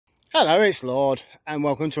Hello, it's Lord, and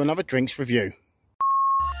welcome to another drinks review.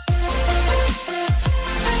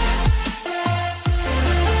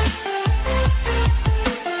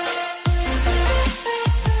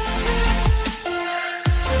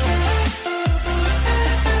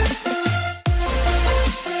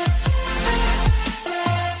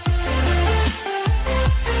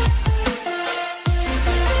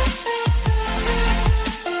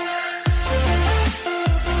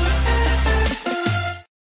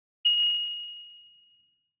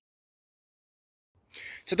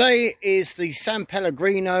 Today is the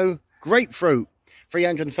Sanpellegrino Grapefruit,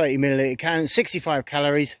 330ml can, 65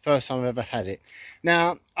 calories, first time I've ever had it.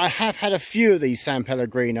 Now, I have had a few of these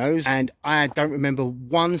Sanpellegrinos and I don't remember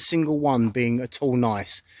one single one being at all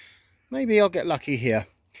nice. Maybe I'll get lucky here.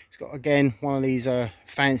 It's got, again, one of these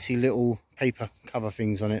fancy little paper cover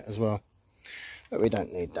things on it as well. But we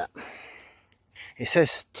don't need that. It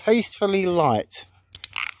says tastefully light,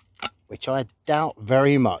 which I doubt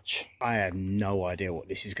very much. I have no idea what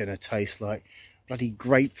this is going to taste like. Bloody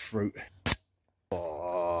grapefruit.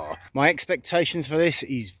 Oh, my expectations for this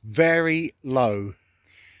is very low.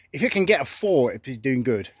 If it can get a 4, it'd be doing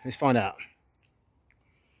good. Let's find out.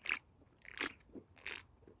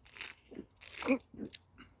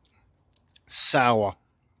 Sour.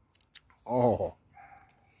 Oh.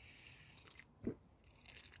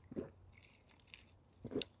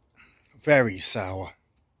 Very sour.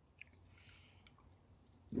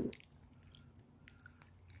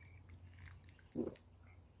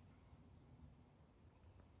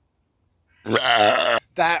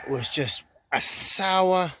 That was just a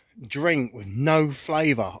sour drink with no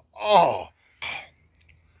flavour. Oh,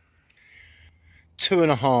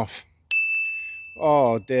 2.5.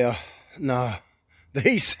 Oh dear, no.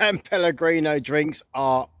 These Sanpellegrino drinks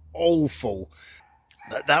are awful.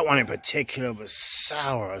 That one in particular was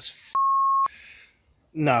sour as f.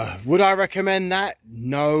 No, would I recommend that?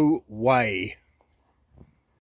 No way.